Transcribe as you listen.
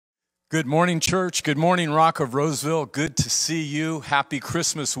Good morning, church. Good morning, Rock of Roseville. Good to see you. Happy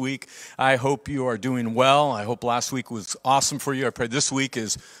Christmas week. I hope you are doing well. I hope last week was awesome for you. I pray this week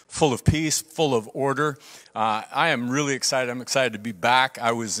is full of peace, full of order. I am really excited. I'm excited to be back.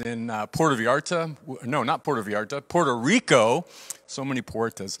 I was in Puerto Rico. So many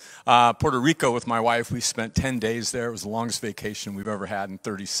puertas. Puerto Rico with my wife. We spent 10 days there. It was the longest vacation we've ever had in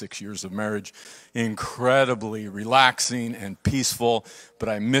 36 years of marriage. Incredibly relaxing and peaceful, but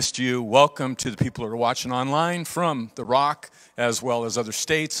I missed you. Welcome to the people who are watching online from the Rock, as well as other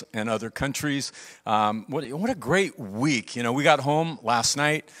states and other countries. What a great week. You know, we got home last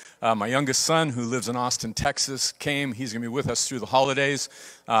night. My youngest son, who lives in Austin, Texas, came. He's going to be with us through the holidays.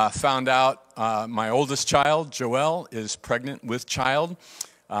 Found out my oldest child, Joelle, is pregnant with child.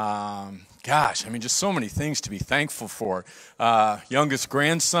 Just so many things to be thankful for. Youngest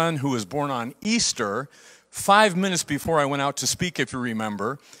grandson, who was born on Easter, 5 minutes before I went out to speak, if you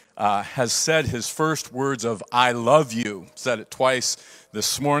remember, has said his first words of, "I love you." Said it twice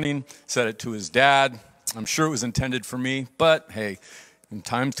this morning, said it to his dad. I'm sure it was intended for me, but hey, in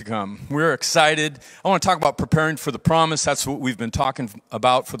times to come. We're excited. I want to talk about preparing for the promise. That's what we've been talking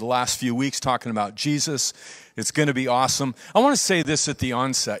about for the last few weeks, talking about Jesus. It's going to be awesome. I want to say this at the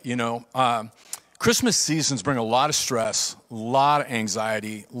onset. Christmas seasons bring a lot of stress, a lot of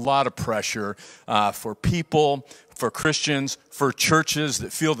anxiety, a lot of pressure for people, for Christians, for churches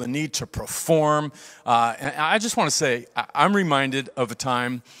that feel the need to perform. And I just want to say, I'm reminded of a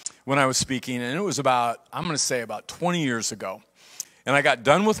time when I was speaking, and it was about 20 years ago. And I got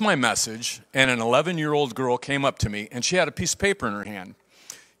done with my message, and an 11-year-old girl came up to me, and she had a piece of paper in her hand.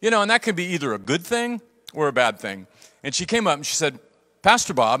 And that could be either a good thing or a bad thing. And she came up and she said,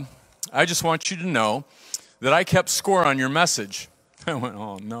 "Pastor Bob, I just want you to know that I kept score on your message." I went,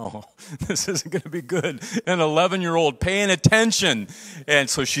 "Oh no, this isn't going to be good." An 11-year-old paying attention. And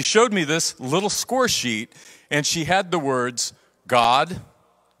so she showed me this little score sheet, and she had the words God,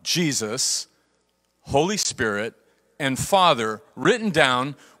 Jesus, Holy Spirit, and Father written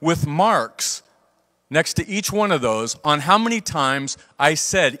down with marks next to each one of those on how many times I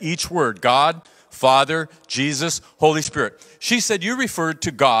said each word: God, Father, Jesus, Holy Spirit. She said, "You referred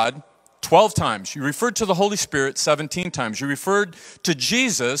to God 12 times. You referred to the Holy Spirit 17 times. You referred to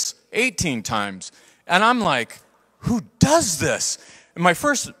Jesus 18 times. And I'm like, who does this? And my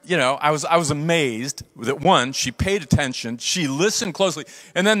first, I was amazed that, one, she paid attention, she listened closely.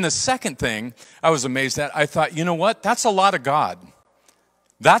 And then the second thing I was amazed at, I thought, you know what? That's a lot of God.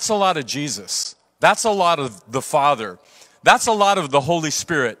 That's a lot of Jesus. That's a lot of the Father. That's a lot of the Holy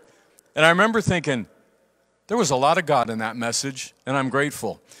Spirit. And I remember thinking, there was a lot of God in that message, and I'm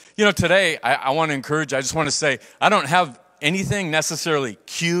grateful. Today, I want to encourage, I just want to say, I don't have anything necessarily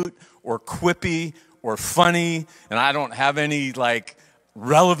cute or quippy or funny, and I don't have any,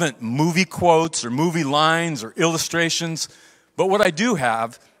 relevant movie quotes or movie lines or illustrations. But what I do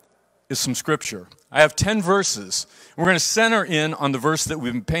have is some scripture. I have 10 verses. We're going to center in on the verse that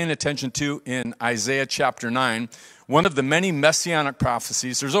we've been paying attention to in Isaiah chapter 9, one of the many messianic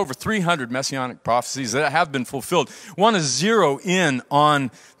prophecies. There's over 300 messianic prophecies that have been fulfilled. I want to zero in on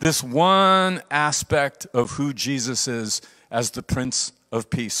this one aspect of who Jesus is as the Prince of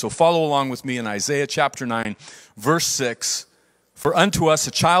Peace. So follow along with me in Isaiah chapter 9, verse 6. "For unto us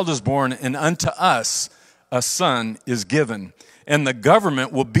a child is born, and unto us a son is given. And the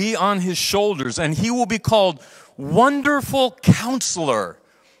government will be on his shoulders, and he will be called Wonderful Counselor."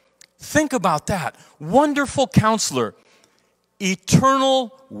 Think about that. Wonderful Counselor.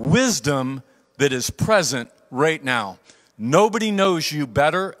 Eternal wisdom that is present right now. Nobody knows you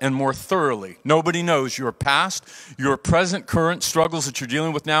better and more thoroughly. Nobody knows your past, your present, current struggles that you're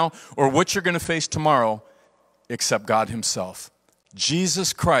dealing with now, or what you're going to face tomorrow, except God himself.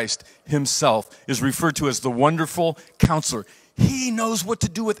 Jesus Christ himself is referred to as the Wonderful Counselor. He knows what to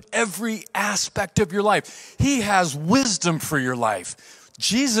do with every aspect of your life. He has wisdom for your life.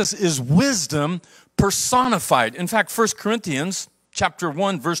 Jesus is wisdom personified. In fact, 1 Corinthians chapter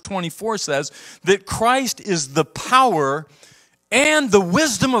 1, verse 24 says that Christ is the power and the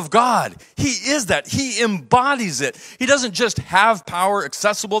wisdom of God. He is that. He embodies it. He doesn't just have power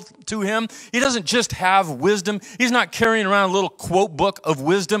accessible to him. He doesn't just have wisdom. He's not carrying around a little quote book of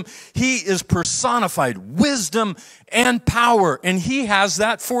wisdom. He is personified wisdom and power. And he has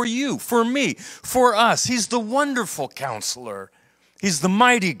that for you, for me, for us. He's the Wonderful Counselor. He's the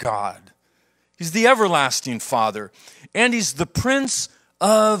mighty God. He's the everlasting Father. And he's the Prince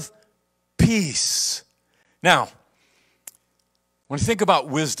of Peace. Now, when you think about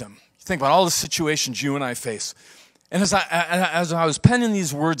wisdom, you think about all the situations you and I face. And as I was penning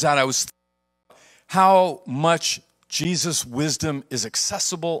these words out, I was thinking how much Jesus' wisdom is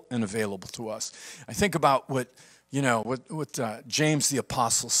accessible and available to us. I think about what James the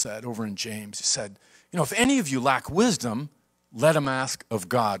Apostle said over in James. He said, if any of you lack wisdom, let him ask of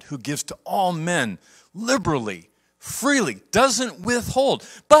God, who gives to all men liberally, freely, doesn't withhold,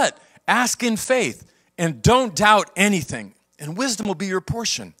 but ask in faith and don't doubt anything, and wisdom will be your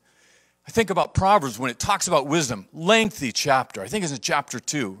portion. I think about Proverbs when it talks about wisdom, lengthy chapter. I think it's in chapter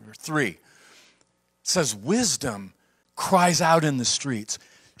 2 or 3. It says, wisdom cries out in the streets,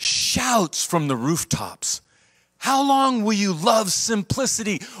 shouts from the rooftops. How long will you love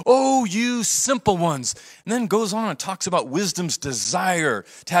simplicity, oh, you simple ones? And then goes on and talks about wisdom's desire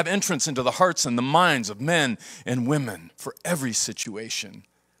to have entrance into the hearts and the minds of men and women for every situation.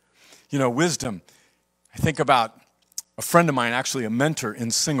 Wisdom, I think about a friend of mine, actually a mentor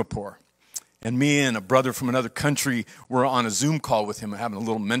in Singapore. And me and a brother from another country were on a Zoom call with him, having a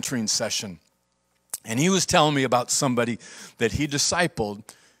little mentoring session. And he was telling me about somebody that he discipled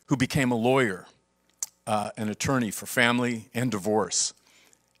who became a lawyer, an attorney for family and divorce.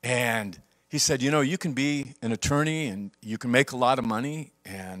 And he said, you can be an attorney and you can make a lot of money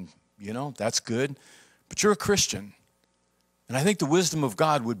and, that's good, but you're a Christian. And I think the wisdom of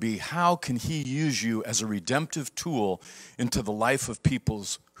God would be, how can he use you as a redemptive tool into the life of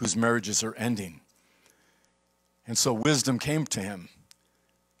peoples whose marriages are ending? And so wisdom came to him.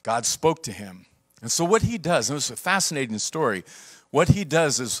 God spoke to him. And so what he does, and it was a fascinating story, what he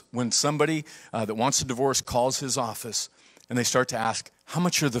does is when somebody that wants a divorce calls his office and they start to ask, how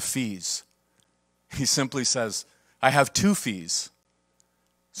much are the fees? He simply says, I have 2 fees.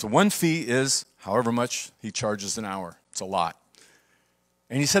 So one fee is however much he charges an hour. It's a lot.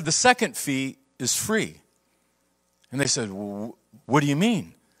 And he said the second fee is free. And they said, well, what do you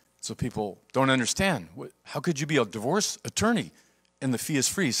mean? So people don't understand. How could you be a divorce attorney and the fee is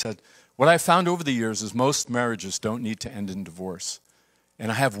free? He said, what I found over the years is most marriages don't need to end in divorce.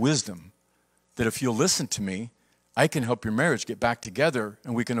 And I have wisdom that if you'll listen to me, I can help your marriage get back together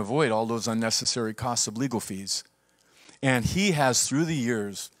and we can avoid all those unnecessary costs of legal fees. And he has, through the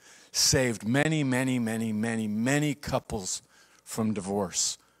years, saved many, many, many, many, many couples from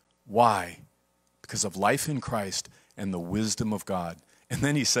divorce. Why? Because of life in Christ and the wisdom of God. And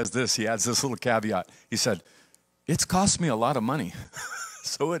then he says this, he adds this little caveat. He said, it's cost me a lot of money.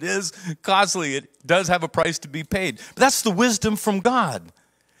 So it is costly. It does have a price to be paid. But that's the wisdom from God.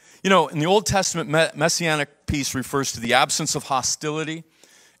 In the Old Testament, messianic peace refers to the absence of hostility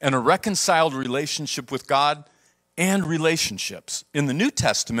and a reconciled relationship with God and relationships. In the New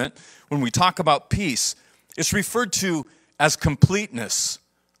Testament, when we talk about peace, it's referred to as completeness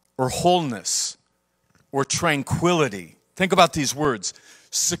or wholeness or tranquility. Think about these words: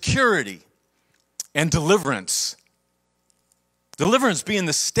 security and deliverance. Deliverance being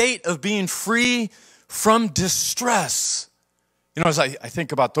the state of being free from distress. As I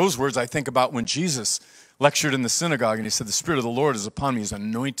think about those words, I think about when Jesus lectured in the synagogue and he said, the Spirit of the Lord is upon me, he's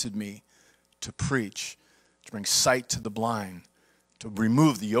anointed me to preach, to bring sight to the blind, to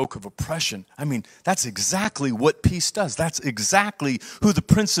remove the yoke of oppression. I mean, that's exactly what peace does. That's exactly who the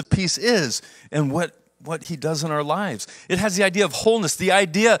Prince of Peace is and what he does in our lives. It has the idea of wholeness, the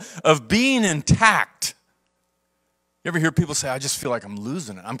idea of being intact. You ever hear people say, I just feel like I'm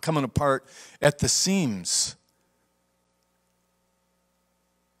losing it. I'm coming apart at the seams.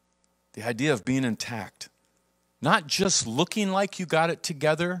 The idea of being intact. Not just looking like you got it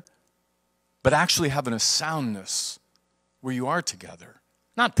together, but actually having a soundness where you are together.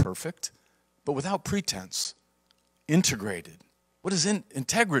 Not perfect, but without pretense. Integrated. What is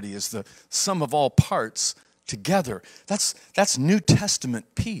integrity? Is the sum of all parts together. That's New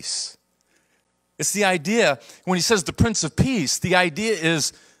Testament peace. It's the idea, when he says the Prince of Peace, the idea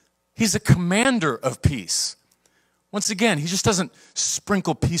is he's a commander of peace. Once again, he just doesn't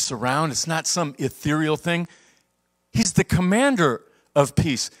sprinkle peace around. It's not some ethereal thing. He's the commander of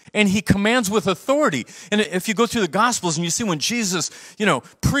peace, and he commands with authority. And if you go through the Gospels and you see when Jesus,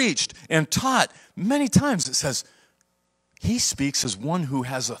 preached and taught, many times it says he speaks as one who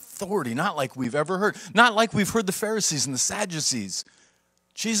has authority, not like we've ever heard, not like we've heard the Pharisees and the Sadducees.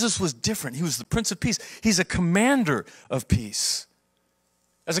 Jesus was different. He was the Prince of Peace. He's a commander of peace.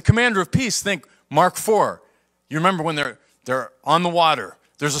 As a commander of peace, think Mark 4. You remember when they're on the water.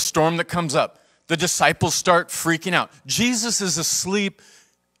 There's a storm that comes up. The disciples start freaking out. Jesus is asleep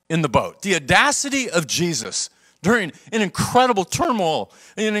in the boat. The audacity of Jesus during an incredible turmoil,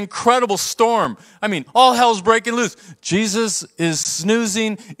 an incredible storm. I mean, all hell's breaking loose. Jesus is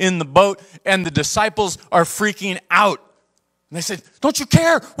snoozing in the boat, and the disciples are freaking out. And they said, don't you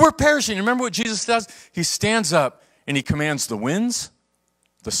care? We're perishing. Remember what Jesus does? He stands up and he commands the winds,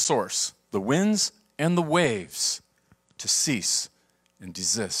 the source, the winds and the waves to cease and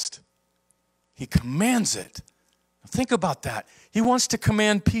desist. He commands it. Now think about that. He wants to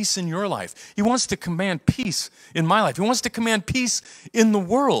command peace in your life. He wants to command peace in my life. He wants to command peace in the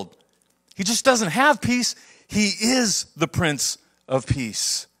world. He just doesn't have peace. He is the Prince of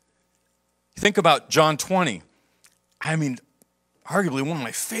Peace. Think about John 20. I mean, arguably one of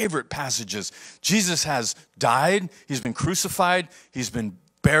my favorite passages. Jesus has died. He's been crucified. He's been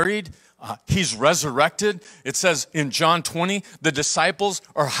buried. He's resurrected. It says in John 20, the disciples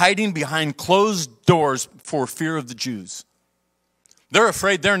are hiding behind closed doors for fear of the Jews. They're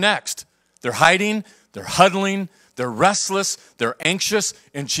afraid they're next. They're hiding. They're huddling. They're restless. They're anxious.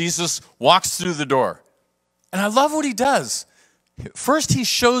 And Jesus walks through the door. And I love what he does. First, he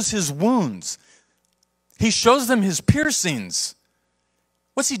shows his wounds. He shows them his piercings.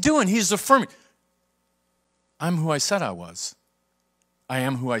 What's he doing? He's affirming, I'm who I said I was. I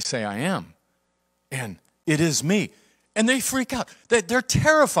am who I say I am. And it is me. And they freak out. They're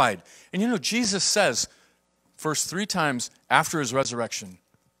terrified. And you know, Jesus says, first 3 times after his resurrection,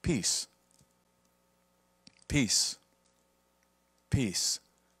 peace. Peace. Peace.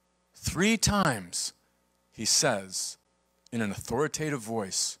 3 times he says in an authoritative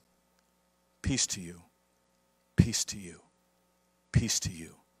voice, peace to you. Peace to you. Peace to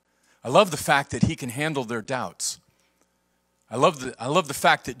you. I love the fact that he can handle their doubts. I love the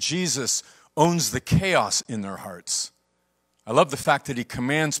fact that Jesus owns the chaos in their hearts. I love the fact that he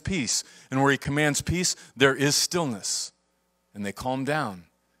commands peace. And where he commands peace, there is stillness. And they calm down.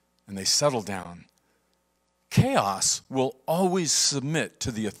 And they settle down. Chaos will always submit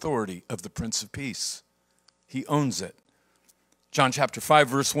to the authority of the Prince of Peace. He owns it. John chapter 5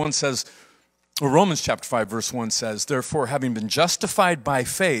 verse 1 says, or Romans chapter 5 verse 1 says, therefore, having been justified by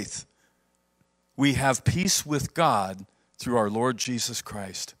faith, we have peace with God through our Lord Jesus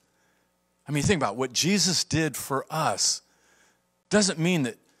Christ. I mean, think about what Jesus did for us. Doesn't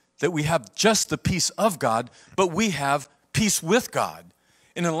mean that we have just the peace of God, but we have peace with God.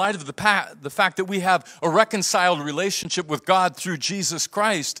 And in light of the fact that we have a reconciled relationship with God through Jesus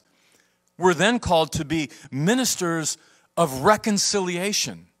Christ, we're then called to be ministers of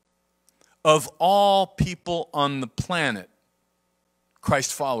reconciliation of all people on the planet.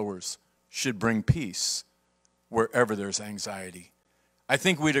 Christ followers should bring peace wherever there's anxiety. I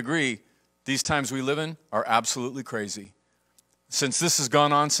think we'd agree these times we live in are absolutely crazy. Since this has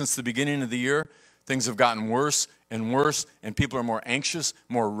gone on since the beginning of the year, things have gotten worse and worse, and people are more anxious,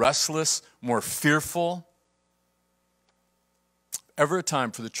 more restless, more fearful. Ever a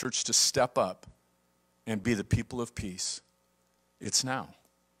time for the church to step up and be the people of peace? It's now.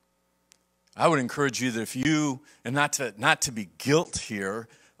 I would encourage you that if you, and not to be guilt here,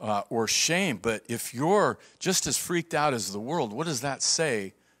 or shame, but if you're just as freaked out as the world, what does that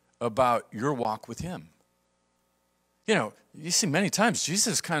say about your walk with him? You know, you see many times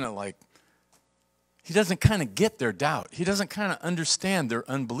Jesus kind of like, he doesn't kind of get their doubt. He doesn't kind of understand their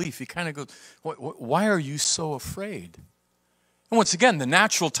unbelief. He kind of goes, why are you so afraid? And once again, the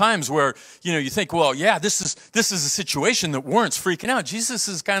natural times where, you know, you think, well, yeah, this is a situation that warrants freaking out. Jesus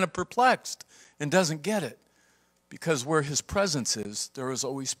is kind of perplexed and doesn't get it. Because where his presence is, there is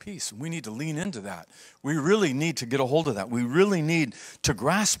always peace. And we need to lean into that. We really need to get a hold of that. We really need to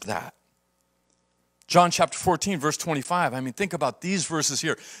grasp that. John chapter 14, verse 25. I mean, think about these verses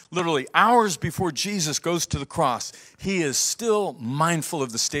here. Literally, hours before Jesus goes to the cross, he is still mindful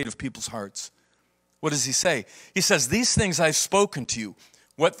of the state of people's hearts. What does he say? He says, these things I've spoken to you.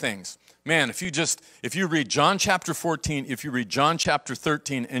 What things? Man, if you read John chapter 14, if you read John chapter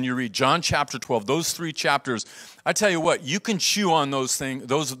 13, and you read John chapter 12, those 3 chapters, I tell you what, you can chew on those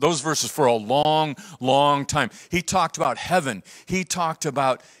verses for a long, long time. He talked about heaven. He talked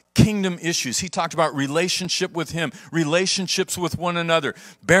about kingdom issues. He talked about relationship with him, relationships with one another,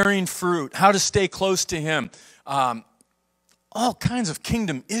 bearing fruit, how to stay close to him, all kinds of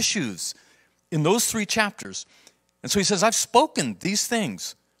kingdom issues in those 3 chapters. And so he says, I've spoken these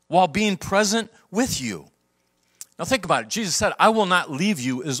things while being present with you. Now think about it. Jesus said, I will not leave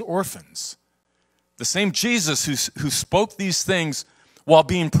you as orphans. The same Jesus who spoke these things while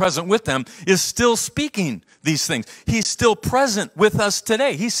being present with them is still speaking these things. He's still present with us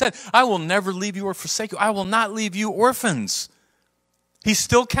today. He said, I will never leave you or forsake you. I will not leave you orphans. He's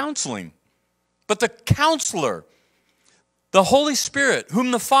still counseling. But the counselor, the Holy Spirit,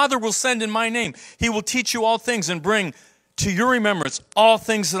 whom the Father will send in my name, he will teach you all things and bring to your remembrance all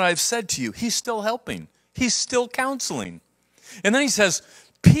things that I've said to you. He's still helping. He's still counseling. And then he says,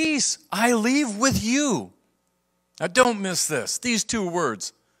 peace I leave with you. Now don't miss this. These 2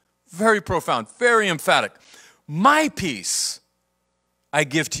 words, very profound, very emphatic. My peace I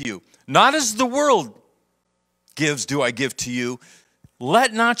give to you. Not as the world gives do I give to you.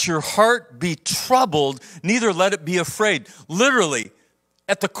 Let not your heart be troubled, neither let it be afraid. Literally,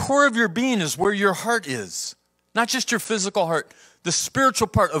 at the core of your being is where your heart is. Not just your physical heart, the spiritual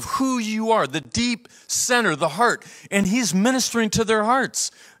part of who you are, the deep center, the heart. And he's ministering to their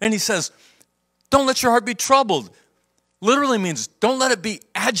hearts. And he says, don't let your heart be troubled. Literally means don't let it be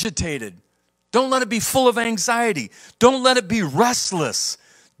agitated. Don't let it be full of anxiety. Don't let it be restless.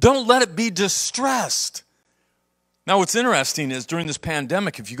 Don't let it be distressed. Now, what's interesting is during this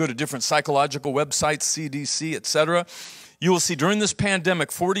pandemic, if you go to different psychological websites, CDC, etc., you will see during this pandemic,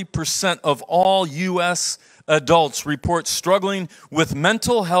 40% of all U.S. adults report struggling with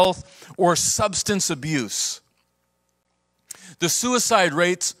mental health or substance abuse. The suicide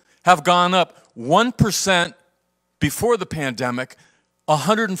rates have gone up 1% before the pandemic,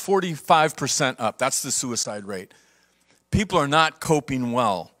 145% up. That's the suicide rate. People are not coping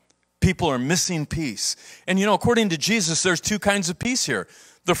well. People are missing peace. And you know, according to Jesus, there's two kinds of peace here.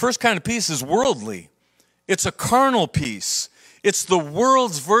 The first kind of peace is worldly. It's a carnal peace. It's the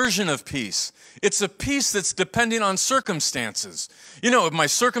world's version of peace. It's a peace that's depending on circumstances. You know, if my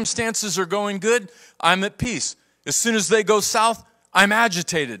circumstances are going good, I'm at peace. As soon as they go south, I'm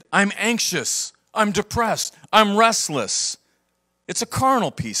agitated. I'm anxious. I'm depressed. I'm restless. It's a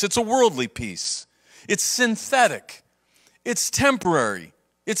carnal peace. It's a worldly peace. It's synthetic. It's temporary.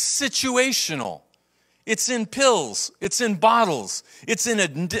 It's situational. It's in pills. It's in bottles. It's in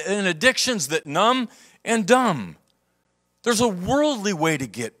addictions that numb and dumb. There's a worldly way to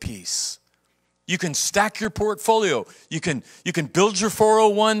get peace. You can stack your portfolio. You can build your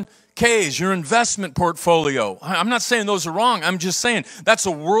 401ks, your investment portfolio. I'm not saying those are wrong. I'm just saying that's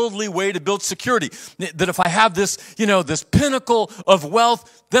a worldly way to build security. That if I have this, this pinnacle of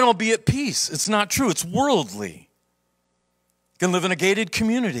wealth, then I'll be at peace. It's not true. It's worldly. You can live in a gated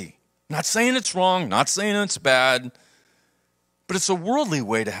community. Not saying it's wrong, not saying it's bad, but it's a worldly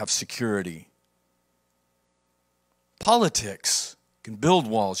way to have security. Politics. You can build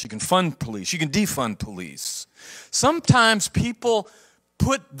walls. You can fund police. You can defund police. Sometimes people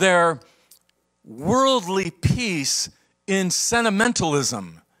put their worldly peace in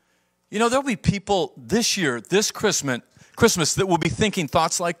sentimentalism. You know, there'll be people this year, this Christmas, that will be thinking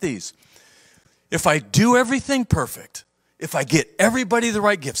thoughts like these. If I do everything perfect, if I get everybody the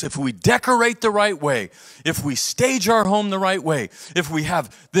right gifts, if we decorate the right way, if we stage our home the right way, if we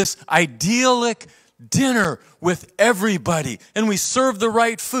have this idyllic dinner with everybody, and we serve the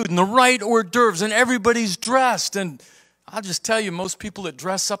right food and the right hors d'oeuvres, and everybody's dressed. And I'll just tell you, most people that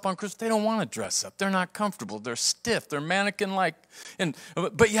dress up on Christmas, they don't want to dress up. They're not comfortable. They're stiff. They're mannequin-like.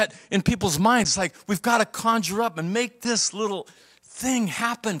 But yet, in people's minds, it's like we've got to conjure up and make this little thing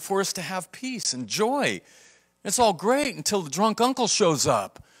happen for us to have peace and joy. It's all great until the drunk uncle shows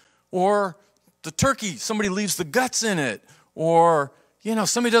up, or the turkey, somebody leaves the guts in it, or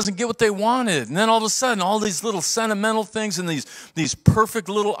somebody doesn't get what they wanted. And then all of a sudden, all these little sentimental things and these perfect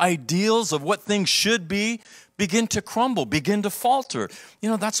little ideals of what things should be begin to crumble, begin to falter.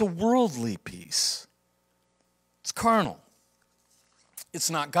 That's a worldly peace. It's carnal.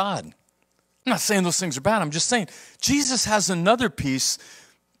 It's not God. I'm not saying those things are bad. I'm just saying Jesus has another peace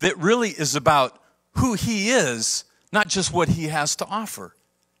that really is about who he is, not just what he has to offer.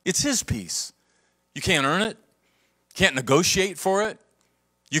 It's his peace. You can't earn it. Can't negotiate for it.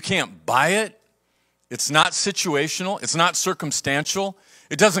 You can't buy it. It's not situational. It's not circumstantial.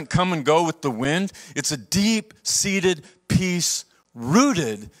 It doesn't come and go with the wind. It's a deep-seated peace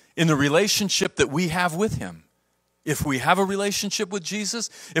rooted in the relationship that we have with him. If we have a relationship with Jesus,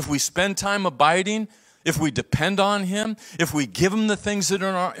 if we spend time abiding, if we depend on him, if we give him the things that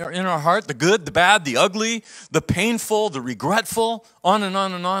are in our heart, the good, the bad, the ugly, the painful, the regretful, on and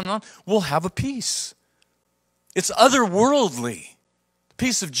on and on and on, we'll have a peace. It's otherworldly.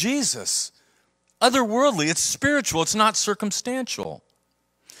 Peace of Jesus, otherworldly. It's spiritual. It's not circumstantial.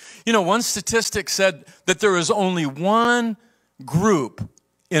 One statistic said that there is only one group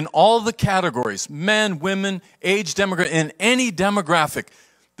in all the categories, men, women, age, demographic, in any demographic,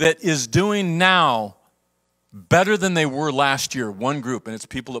 that is doing now better than they were last year. One group, and it's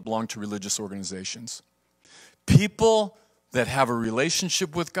people that belong to religious organizations. People that have a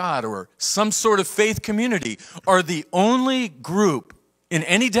relationship with God or some sort of faith community are the only group in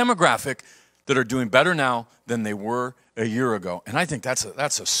any demographic that are doing better now than they were a year ago. And I think that's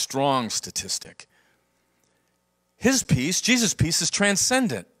a strong statistic. His peace, Jesus' peace, is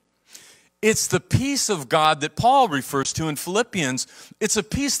transcendent. It's the peace of God that Paul refers to in Philippians. It's a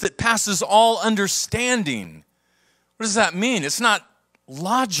peace that passes all understanding. What does that mean? It's not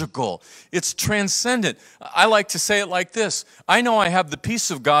logical. It's transcendent. I like to say it like this. I know I have the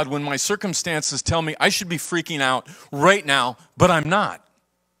peace of God when my circumstances tell me I should be freaking out right now, but I'm not.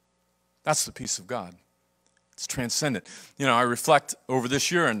 That's the peace of God. It's transcendent. I reflect over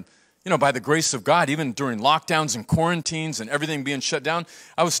this year, and by the grace of God, even during lockdowns and quarantines and everything being shut down,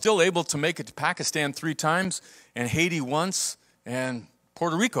 I was still able to make it to Pakistan 3 times and Haiti once and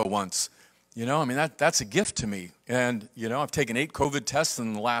Puerto Rico once. That's a gift to me. And, I've taken 8 COVID tests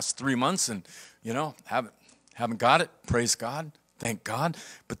in the last 3 months and, haven't got it. Praise God. Thank God.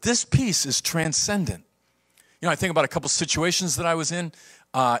 But this peace is transcendent. I think about a couple situations that I was in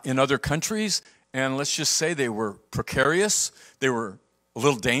other countries, and let's just say they were precarious. They were a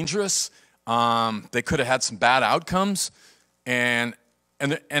little dangerous. They could have had some bad outcomes. And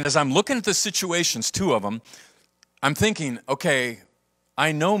as I'm looking at the situations, 2 of them, I'm thinking, okay,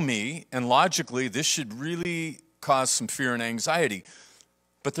 I know me, and logically, this should really cause some fear and anxiety.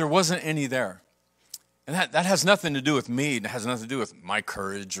 But there wasn't any there. And that has nothing to do with me. It has nothing to do with my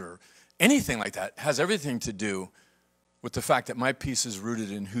courage or anything like that. It has everything to do with the fact that my peace is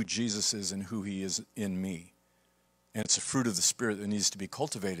rooted in who Jesus is and who he is in me. And it's a fruit of the Spirit that needs to be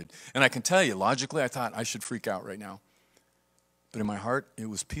cultivated. And I can tell you, logically, I thought I should freak out right now. But in my heart, it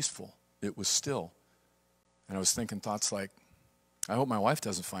was peaceful. It was still. And I was thinking thoughts like, I hope my wife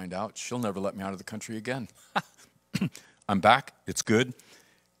doesn't find out. She'll never let me out of the country again. I'm back. It's good.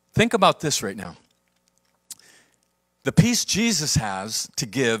 Think about this right now. The peace Jesus has to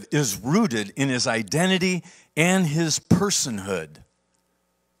give is rooted in his identity and his personhood.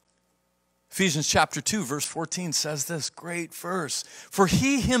 Ephesians chapter 2, verse 14 says this great verse. For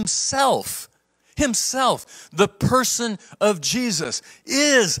he himself, the person of Jesus,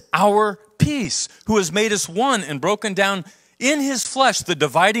 is our peace, who has made us one and broken down in his flesh the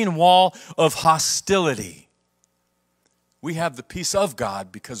dividing wall of hostility. We have the peace of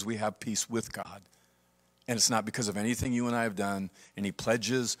God because we have peace with God. And it's not because of anything you and I have done, any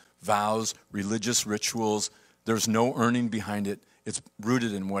pledges, vows, religious rituals. There's no earning behind it. It's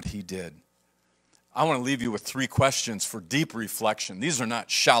rooted in what he did. I want to leave you with 3 questions for deep reflection. These are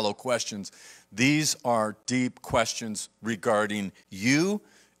not shallow questions. These are deep questions regarding you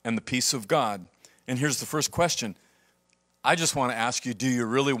and the peace of God. And here's the first question. I just want to ask you, do you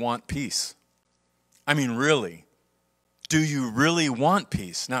really want peace? I mean, really? Do you really want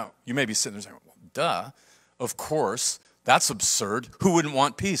peace? Now, you may be sitting there saying, well, duh, of course. That's absurd. Who wouldn't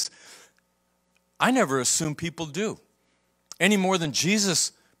want peace? I never assume people do. Any more than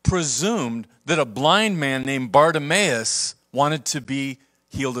Jesus presumed that a blind man named Bartimaeus wanted to be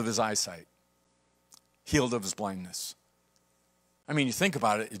healed of his eyesight, healed of his blindness. I mean, you think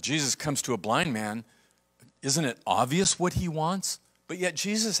about it. If Jesus comes to a blind man, isn't it obvious what he wants? But yet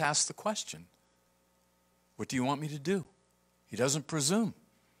Jesus asks the question, what do you want me to do? He doesn't presume.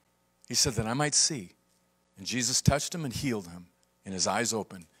 He said that I might see. And Jesus touched him and healed him, and his eyes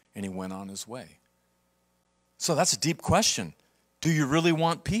opened, and he went on his way. So that's a deep question. Do you really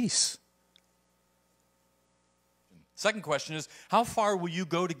want peace? Second question is, how far will you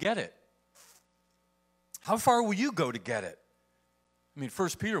go to get it? How far will you go to get it? I mean, 1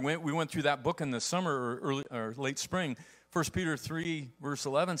 Peter, we went through that book in the summer or late spring. 1 Peter 3, verse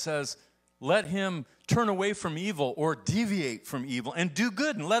 11 says, let him turn away from evil or deviate from evil and do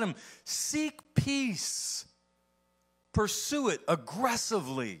good, and let him seek peace. Pursue it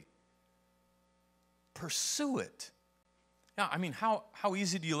aggressively. Pursue it. Now, I mean, how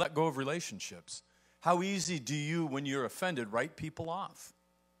easy do you let go of relationships? How easy do you, when you're offended, write people off?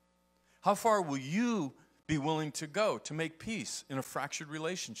 How far will you be willing to go to make peace in a fractured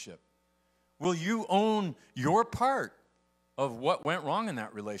relationship? Will you own your part of what went wrong in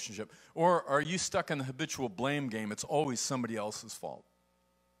that relationship? Or are you stuck in the habitual blame game? It's always somebody else's fault.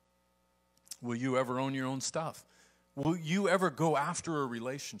 Will you ever own your own stuff? Will you ever go after a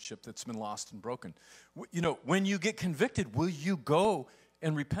relationship that's been lost and broken? You know, when you get convicted, will you go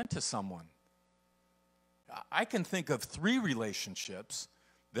and repent to someone? I can think of 3 relationships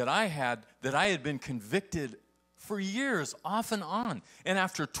that I had been convicted for years, off and on. And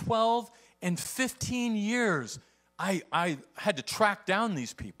after 12 and 15 years, I had to track down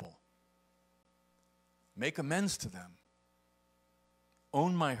these people, make amends to them,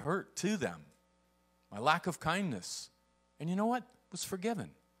 own my hurt to them, my lack of kindness. And you know what? Was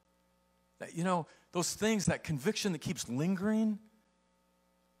forgiven. That, you know, those things, that conviction that keeps lingering,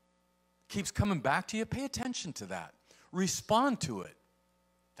 keeps coming back to you, pay attention to that. Respond to it.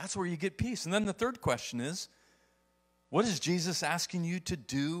 That's where you get peace. And then the third question is, what is Jesus asking you to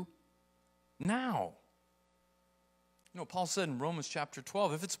do now? You know, Paul said in Romans chapter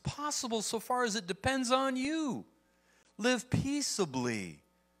 12, if it's possible, so far as it depends on you, live peaceably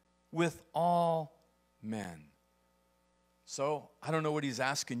with all men. So I don't know what he's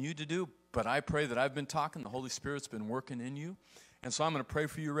asking you to do, but I pray that I've been talking, the Holy Spirit's been working in you. And so I'm going to pray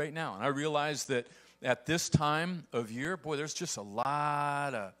for you right now. And I realize that at this time of year, boy, there's just a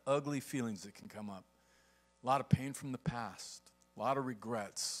lot of ugly feelings that can come up. A lot of pain from the past, a lot of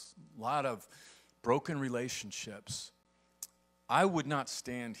regrets, a lot of broken relationships. I would not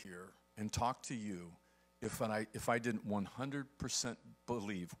stand here and talk to you if I didn't 100%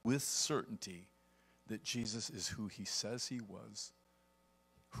 believe with certainty that Jesus is who he says he was,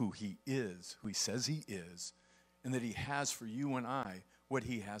 who he is, who he says he is, and that he has for you and I what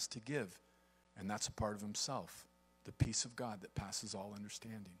he has to give. And that's a part of himself, the peace of God that passes all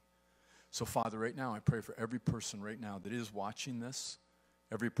understanding. So, Father, right now, I pray for every person right now that is watching this,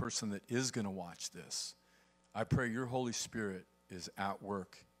 every person that is going to watch this. I pray your Holy Spirit is at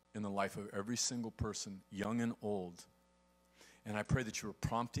work in the life of every single person, young and old. And I pray that you are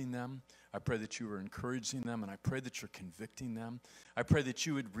prompting them. I pray that you are encouraging them. And I pray that you're convicting them. I pray that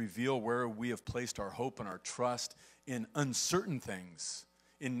you would reveal where we have placed our hope and our trust in uncertain things,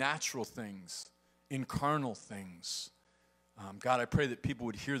 in natural things, in carnal things. God, I pray that people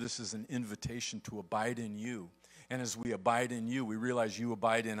would hear this as an invitation to abide in you. And as we abide in you, we realize you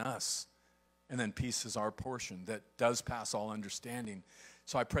abide in us. And then peace is our portion that does pass all understanding.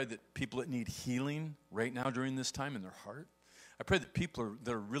 So I pray that people that need healing right now during this time in their heart, I pray that people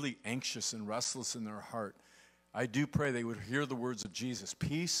that are really anxious and restless in their heart, I do pray they would hear the words of Jesus,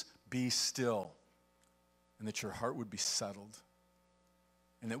 peace, be still, and that your heart would be settled,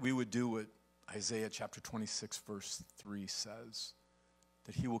 and that we would do what Isaiah chapter 26, verse 3 says,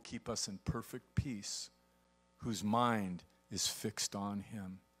 that he will keep us in perfect peace, whose mind is fixed on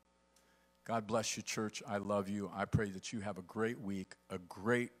him. God bless you, church. I love you. I pray that you have a great week, a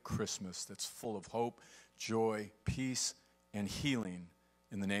great Christmas that's full of hope, joy, peace, and healing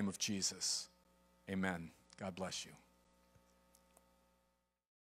in the name of Jesus. Amen. God bless you.